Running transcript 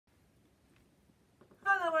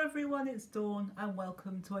Hello everyone, it's Dawn and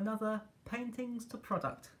welcome to another Paintings to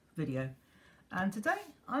Product video. And today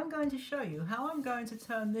I'm going to show you how I'm going to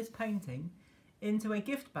turn this painting into a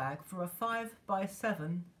gift bag for a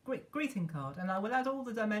 5x7 greeting card. And I will add all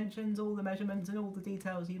the dimensions, all the measurements and all the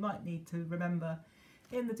details you might need to remember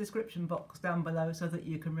in the description box down below so that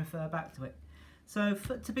you can refer back to it. So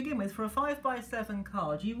to begin with, for a 5x7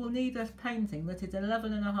 card you will need a painting that is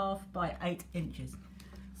 11.5 by 8 inches.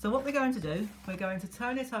 So what we're going to do, we're going to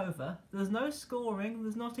turn it over. There's no scoring,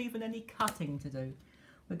 there's not even any cutting to do.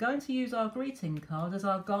 We're going to use our greeting card as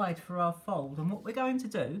our guide for our fold, and what we're going to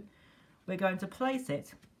do, we're going to place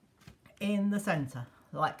it in the centre,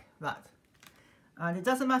 like that. And it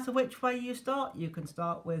doesn't matter which way you start. You can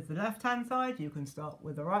start with the left hand side, you can start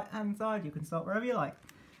with the right hand side, you can start wherever you like.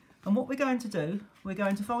 And what we're going to do, we're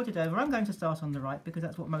going to fold it over. I'm going to start on the right because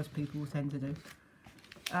that's what most people tend to do.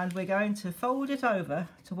 And we're going to fold it over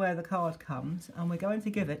to where the card comes, and we're going to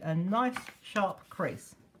give it a nice sharp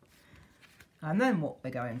crease. And then what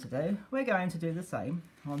we're going to do the same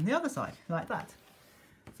on the other side, like that.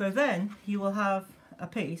 So then you will have a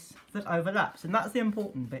piece that overlaps, and that's the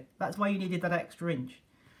important bit. That's why you needed that extra inch.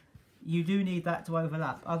 You do need that to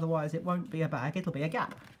overlap, otherwise it won't be a bag, it'll be a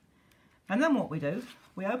gap. And then what we do,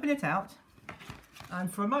 we open it out, and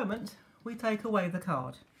for a moment we take away the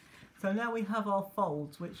card. So now we have our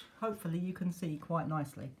folds, which hopefully you can see quite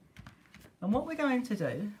nicely. And what we're going to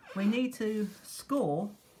do, we need to score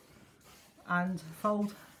and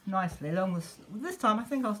fold nicely along this time I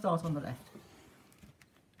think I'll start on the left.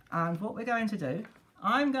 And what we're going to do,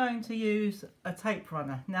 I'm going to use a tape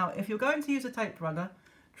runner. Now if you're going to use a tape runner,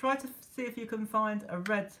 try to see if you can find a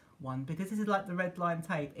red one, because this is like the red line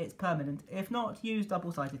tape, it's permanent. If not, use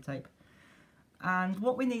double-sided tape. And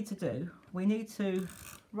what we need to do, we need to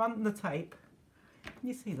run the tape, can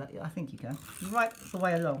you see that? I think you can, right the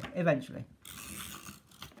way along eventually.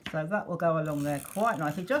 So that will go along there quite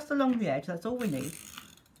nicely, just along the edge, that's all we need.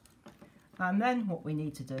 And then what we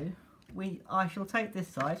need to do, I shall take this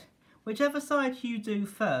side, whichever side you do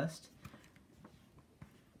first,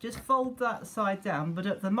 just fold that side down, but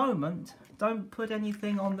at the moment don't put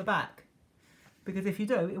anything on the back, because if you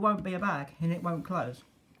do it won't be a bag and it won't close.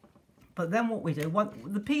 But then what we do,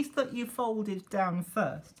 the piece that you folded down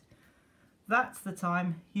first, that's the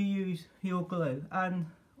time you use your glue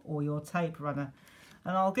or your tape runner.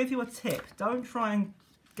 And I'll give you a tip, don't try and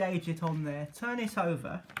gauge it on there, turn it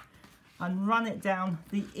over and run it down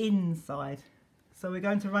the inside. So we're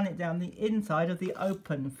going to run it down the inside of the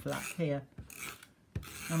open flap here.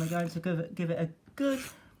 And we're going to give it a good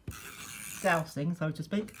dousing, so to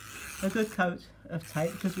speak, a good coat of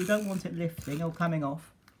tape, because we don't want it lifting or coming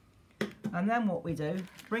off. And then what we do,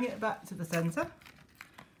 bring it back to the centre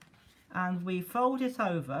and we fold it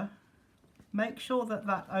over, make sure that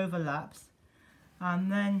that overlaps, and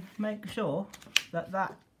then make sure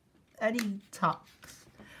that any tucks,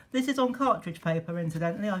 this is on cartridge paper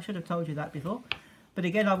incidentally, I should have told you that before, but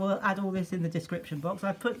again I will add all this in the description box.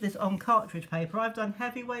 I put this on cartridge paper. I've done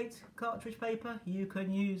heavyweight cartridge paper, you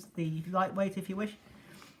can use the lightweight if you wish,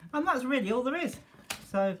 and that's really all there is.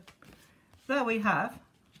 So there we have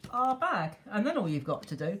our bag, and then all you've got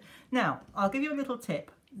to do, now I'll give you a little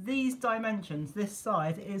tip, these dimensions, this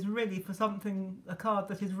side is really for a card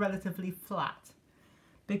that is relatively flat,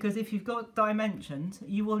 because if you've got dimensions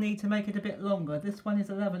you will need to make it a bit longer. This one is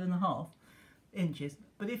 11.5 inches,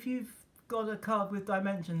 but if you've got a card with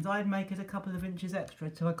dimensions I'd make it a couple of inches extra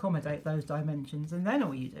to accommodate those dimensions. And then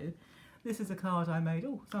all you do, this is a card I made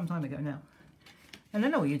some time ago now, and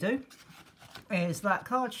then all you do is that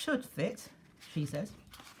card should fit, she says.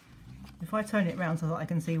 If I turn it around so that I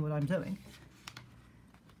can see what I'm doing.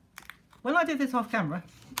 When I did this off camera,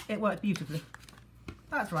 it worked beautifully.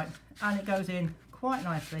 That's right, and it goes in quite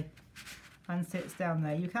nicely and sits down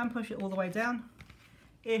there. You can push it all the way down.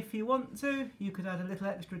 If you want to, you could add a little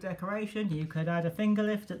extra decoration. You could add a finger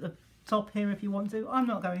lift at the top here if you want to. I'm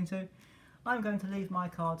not going to. I'm going to leave my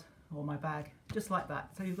card or my bag just like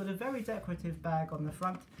that. So you've got a very decorative bag on the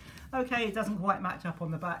front. Okay, it doesn't quite match up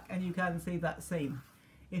on the back, and you can see that seam.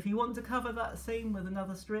 If you want to cover that seam with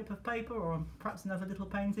another strip of paper or perhaps another little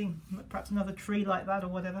painting, perhaps another tree like that or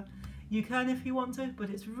whatever, you can if you want to, but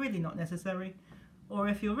it's really not necessary. Or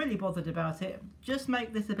if you're really bothered about it, just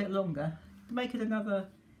make this a bit longer. Make it another,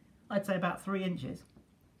 I'd say about 3 inches.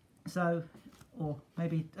 So, or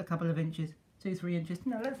maybe a couple of inches, 2-3 inches.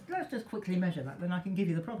 No, let's just quickly measure that, then I can give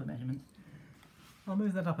you the proper measurements. I'll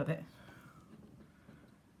move that up a bit.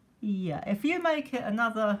 Yeah, if you make it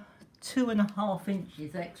another 2.5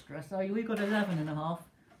 inches extra, so we've got 11.5.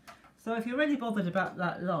 So if you're really bothered about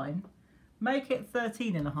that line, make it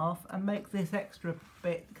 13.5 and make this extra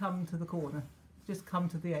bit come to the corner. just come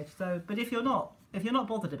to the edge. So, but if you're not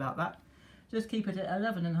bothered about that, just keep it at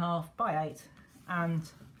 11.5 by 8 and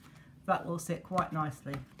that will sit quite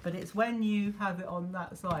nicely. But it's when you have it on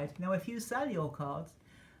that side. Now if you sell your cards,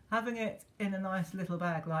 having it in a nice little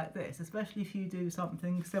bag like this, especially if you do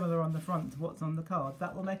something similar on the front to what's on the card,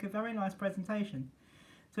 that will make a very nice presentation.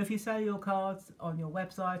 So if you sell your cards on your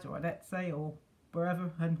website or on Etsy or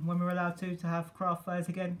wherever, and when we're allowed to have craft fairs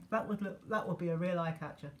again, that would be a real eye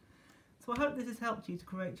catcher. So I hope this has helped you to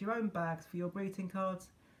create your own bags for your greeting cards,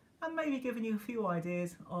 and maybe given you a few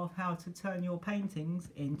ideas of how to turn your paintings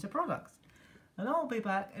into products. And I'll be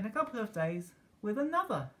back in a couple of days with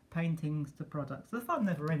another paintings to products. The fun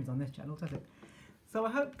never ends on this channel, does it? So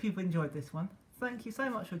I hope you've enjoyed this one. Thank you so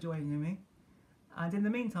much for joining me. And in the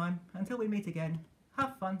meantime, until we meet again,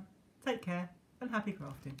 have fun, take care, and happy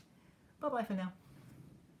crafting. Bye bye for now.